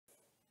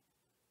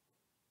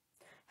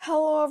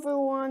Hello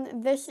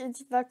everyone, this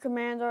is the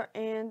Commander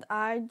and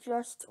I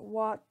just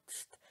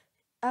watched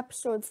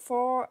episode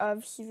 4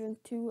 of season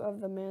 2 of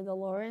The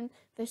Mandalorian.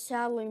 This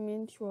sadly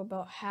means we're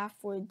about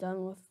halfway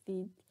done with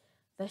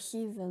the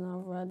season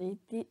already.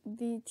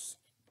 These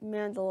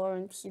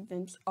Mandalorian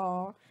seasons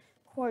are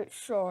quite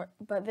short,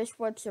 but this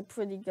was a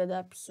pretty good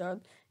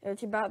episode.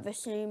 It's about the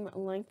same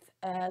length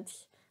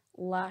as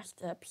last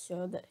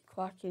episode,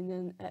 clocking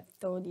in at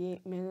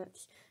 38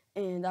 minutes,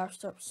 and I'll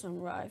start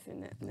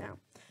summarizing it now.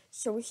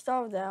 So we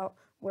started out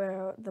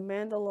where the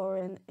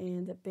Mandalorian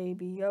and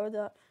Baby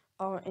Yoda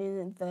are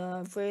in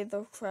the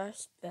Razor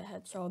Crest that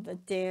had all the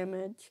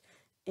damage,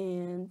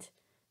 and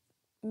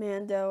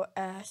Mando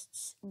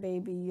asks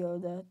Baby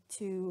Yoda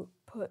to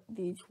put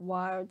these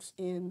wires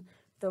in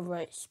the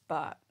right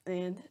spot,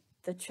 and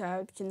the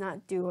child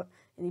cannot do it,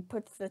 and he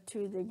puts the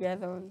two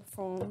together and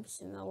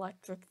forms an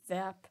electric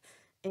zap,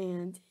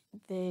 and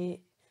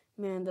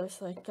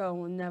Mando's like, oh,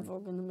 we're never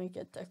gonna make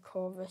it to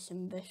Corvus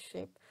in this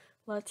shape.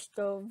 Let's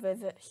go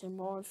visit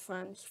some old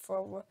friends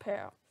for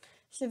repair.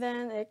 So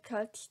then it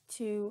cuts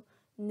to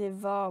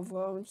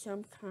Navarro in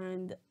some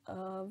kind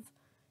of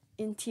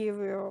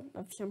interior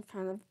of some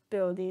kind of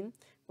building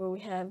where we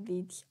have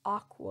these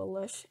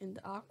Aqualish, and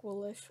the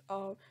Aqualish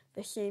are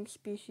the same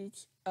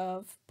species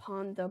of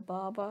Ponda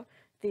Baba,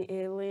 the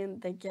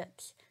alien that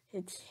gets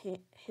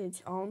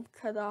his arm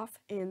cut off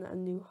in A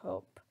New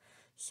Hope.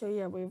 So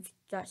yeah, we've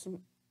got some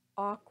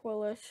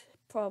Aqualish,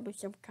 probably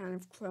some kind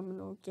of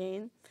criminal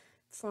gain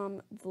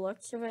from the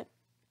looks of it.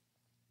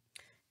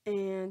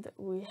 And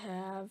we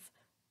have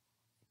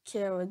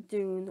Cara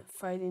Dune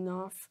fighting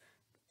off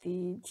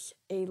these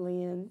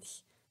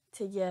aliens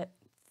to get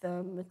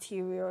the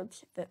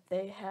materials that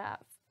they have.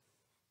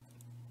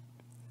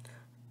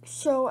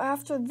 So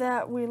after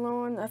that, we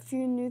learn a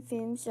few new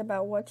things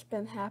about what's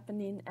been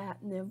happening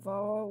at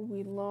Navarro.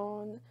 We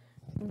learn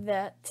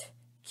that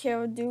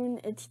Cara Dune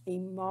is the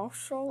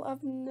Marshal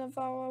of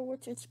Navarro,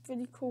 which is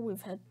pretty cool.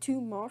 We've had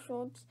two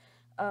marshals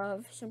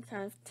of some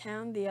kind of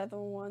town. The other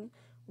one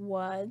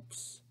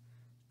was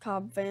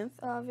Cobb Vanth,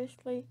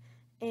 obviously.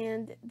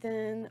 And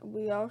then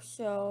we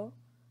also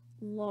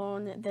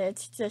learn that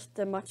it's just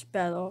a much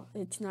better,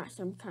 it's not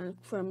some kind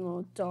of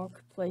criminal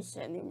dark place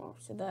anymore.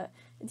 So that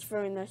it's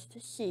very nice to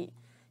see.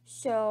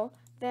 So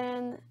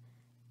then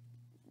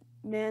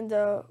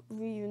Mando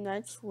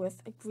reunites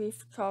with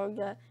Grief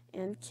Karga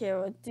and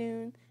Cara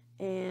Dune,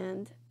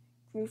 and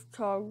Grief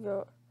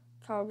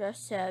Karga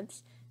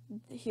says,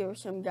 here are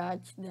some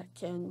guys that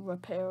can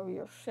repair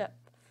your ship.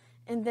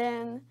 And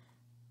then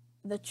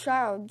the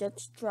child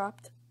gets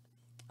dropped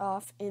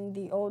off in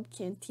the old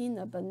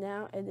cantina, but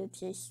now it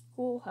is a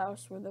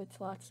schoolhouse where there's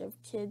lots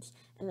of kids,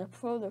 and a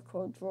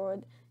protocol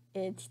droid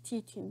is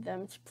teaching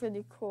them. It's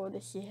pretty cool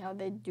to see how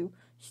they do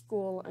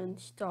school in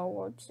Star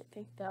Wars. I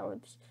think that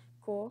was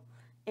cool.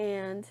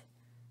 And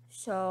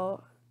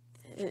so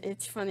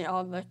it's funny,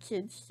 all the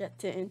kids get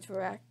to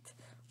interact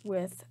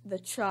with the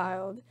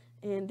child,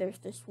 and there's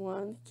this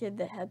one kid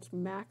that has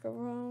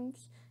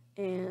macarons,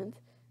 and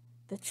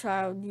the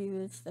child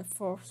uses the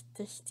Force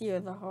to steer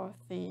the whole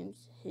thing.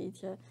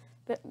 He's a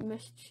bit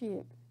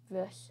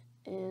mischievous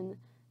in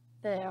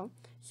there.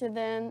 So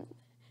then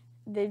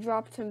they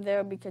dropped him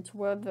there because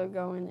where they're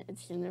going,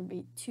 it's going to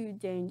be too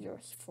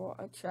dangerous for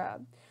a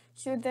child.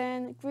 So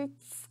then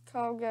Grief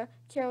Karga,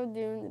 Cara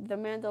Dune, the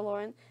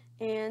Mandalorian,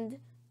 and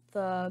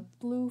the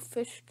blue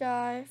fish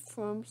guy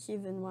from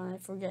season 1, I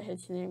forget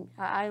his name.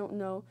 I don't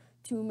know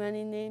too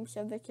many names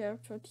of the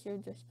characters here,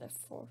 just the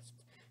first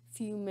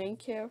few main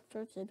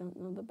characters. I don't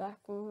know the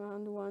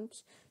background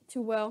ones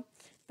too well.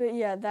 But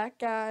yeah, that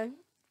guy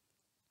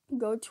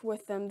goes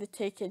with them to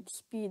take his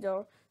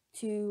speeder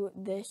to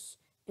this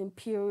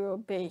Imperial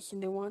base,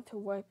 and they want to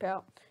wipe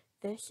out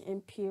this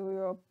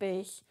Imperial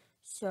base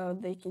so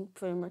they can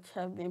pretty much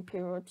have the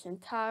Imperials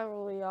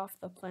entirely off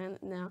the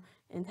planet now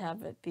and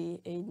have it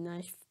be a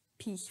nice,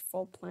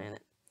 peaceful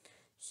planet.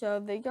 So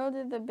they go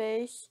to the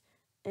base,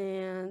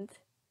 and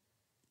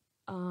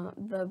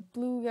the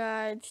blue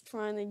guy's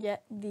trying to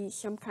get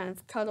some kind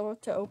of cutter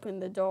to open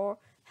the door,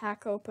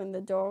 hack open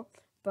the door,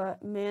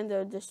 but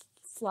Mando just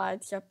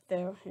flies up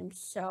there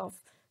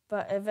himself.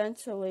 But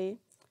eventually,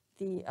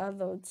 the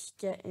others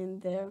get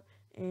in there,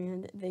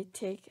 and they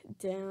take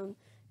down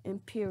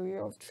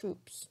Imperial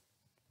troops.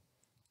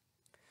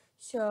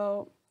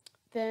 So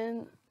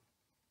then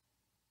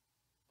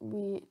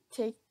they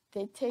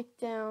take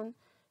down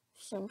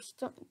some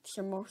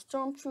more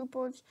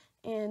stormtroopers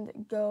and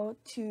go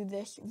to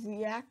this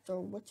reactor,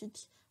 which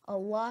is a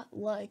lot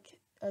like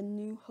A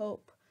New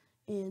Hope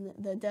in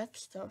the Death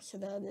Star, so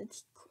that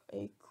it's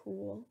a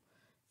cool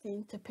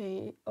thing to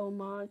pay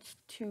homage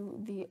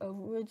to the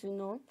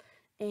original.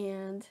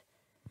 And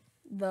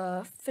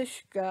the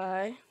fish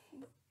guy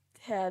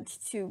had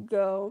to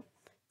go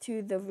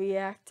to the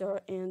reactor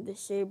and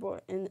disable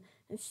it, and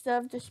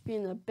instead of just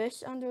being an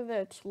abyss under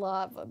there, it's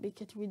lava,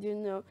 because we do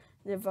know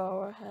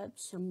Navarro had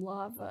some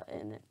lava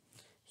in it.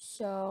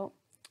 So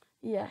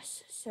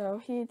yes,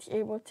 so he's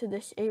able to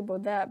disable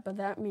that, but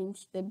that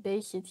means the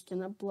base is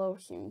gonna blow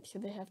soon, so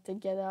they have to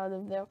get out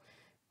of there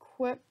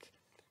quick.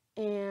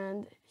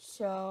 And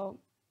so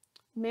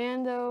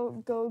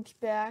Mando goes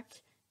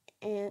back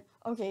and,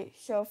 okay,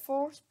 so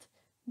first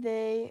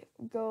they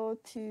go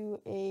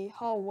to a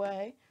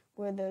hallway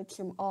where there's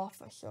some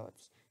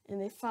officers, and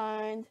they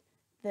find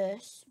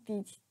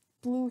these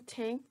blue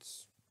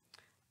tanks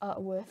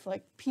with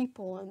like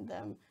people in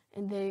them,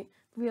 and they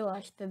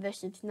realize that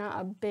this is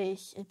not a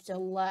base, it's a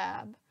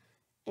lab.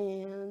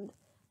 And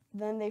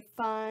then they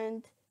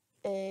find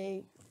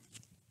a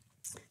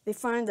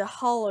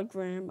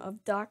hologram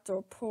of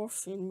Dr.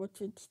 Pershing,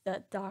 which is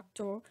that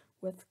doctor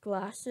with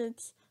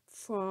glasses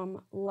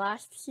from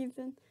last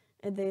season,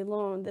 and they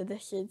learn that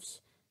this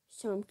is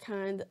some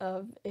kind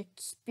of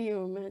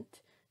experiment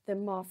that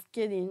Moff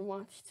Gideon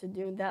wants to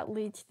do. That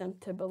leads them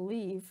to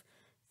believe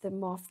that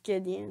Moff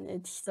Gideon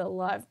is still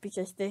alive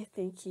because they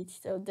think he's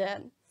still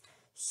dead.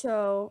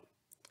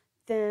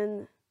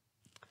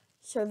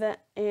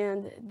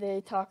 And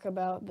they talk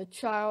about the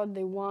child.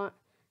 They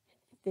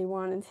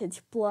wanted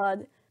his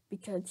blood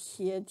because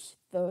he had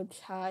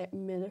those high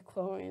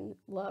midichlorian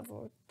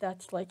levels.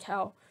 That's like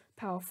how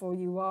powerful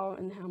you are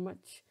and how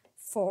much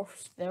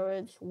force there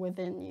is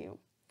within you.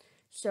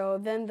 So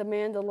then the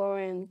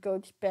Mandalorian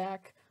goes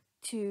back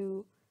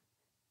to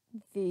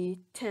the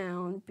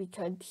town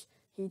because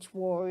he's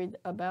worried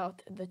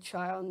about the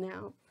child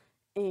now.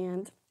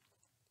 And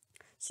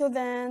so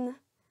then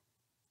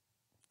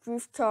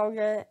Greef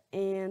Karga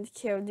and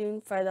Cara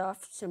Dune fight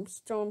off some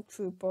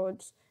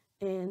stormtroopers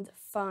and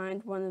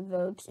find one of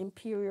those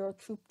Imperial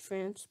troop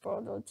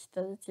transporters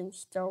that is in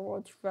Star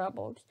Wars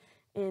Rebels,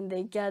 and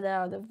they get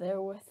out of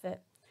there with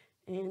it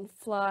and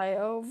fly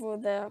over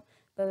there.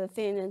 But the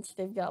thing is,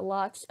 they've got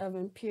lots of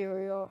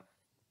Imperial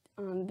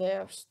on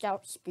their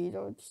scout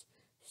speeder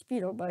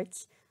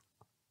bikes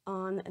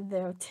on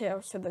their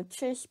tail. So they're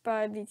chased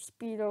by these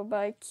speeder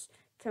bikes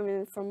coming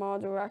in from all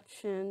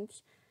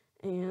directions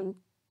and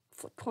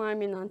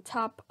climbing on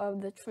top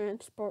of the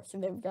transport. So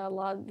they've got a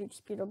lot of these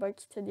speeder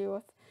bikes to deal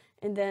with.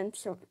 And then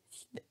so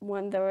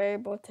when they're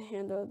able to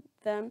handle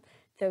them,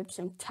 there's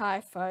some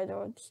TIE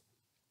fighters.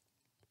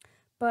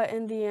 But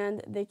in the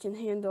end, they can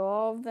handle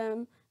all of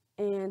them,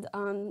 and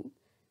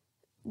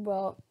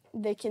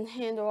they can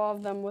handle all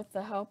of them with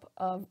the help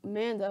of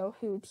Mando,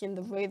 who's in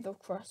the Razor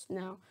Crest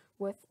now,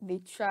 with the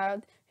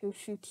child who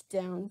shoots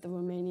down the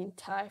remaining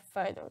TIE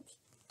fighters.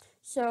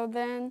 So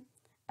then,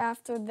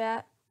 after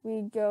that,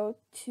 we go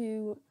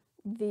to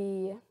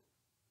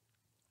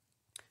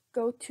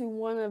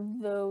one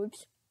of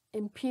those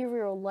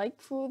Imperial light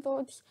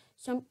cruisers,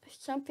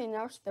 something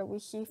else that we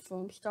see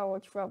from Star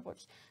Wars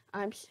Rebels.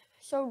 I'm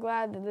so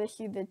glad that this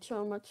year did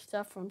so much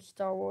stuff from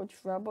Star Wars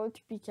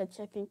Rebels, because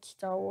I think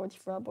Star Wars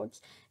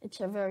Rebels, it's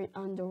a very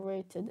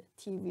underrated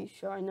TV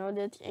show. I know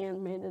that it's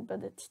animated,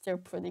 but it's still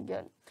pretty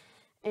good.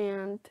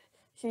 And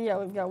so yeah,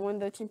 we've got one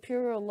of those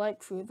Imperial light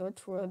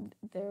cruisers where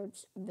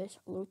there's this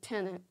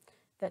lieutenant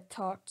that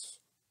talks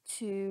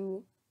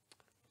to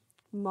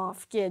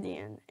Moff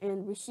Gideon,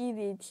 and we see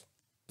these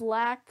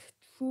black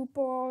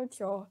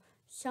troopers or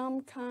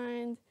some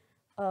kind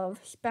of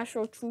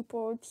special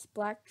troopers,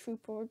 black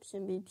troopers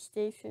in these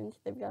stations.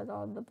 They've got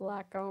all the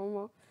black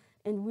armor,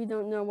 and we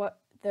don't know what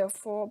they're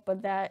for,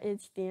 but that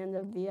is the end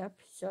of the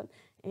episode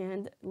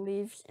and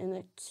leaves an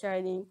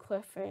exciting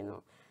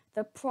cliffhanger.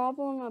 The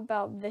problem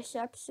about this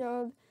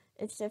episode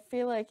is I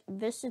feel like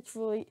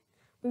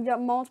we've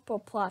got multiple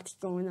plots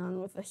going on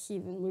with the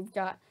season. We've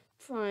got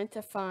trying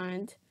to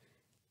find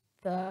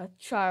the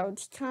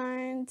child's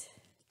kind,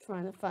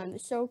 trying to find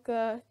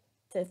Ahsoka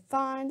to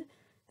find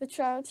the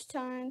child's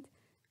kind,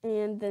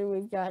 and then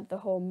we've got the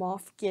whole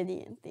Moff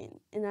Gideon thing.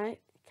 And I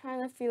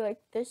kind of feel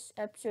like this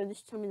episode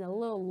is coming a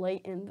little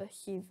late in the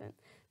season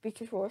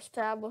because we're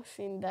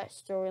establishing that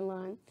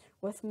storyline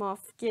with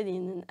Moff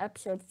Gideon in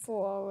episode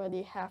 4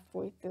 already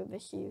halfway through the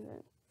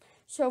season.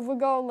 So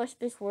regardless,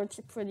 this was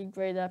a pretty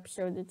great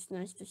episode. It's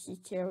nice to see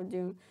Cara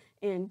Dune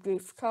and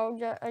Greef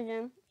Karga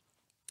again.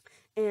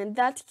 And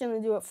that's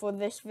going to do it for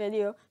this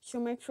video. So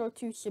make sure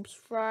to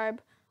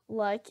subscribe,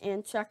 like,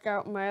 and check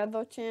out my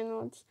other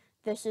channels.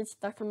 This is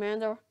the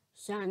Commander,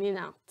 signing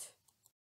out.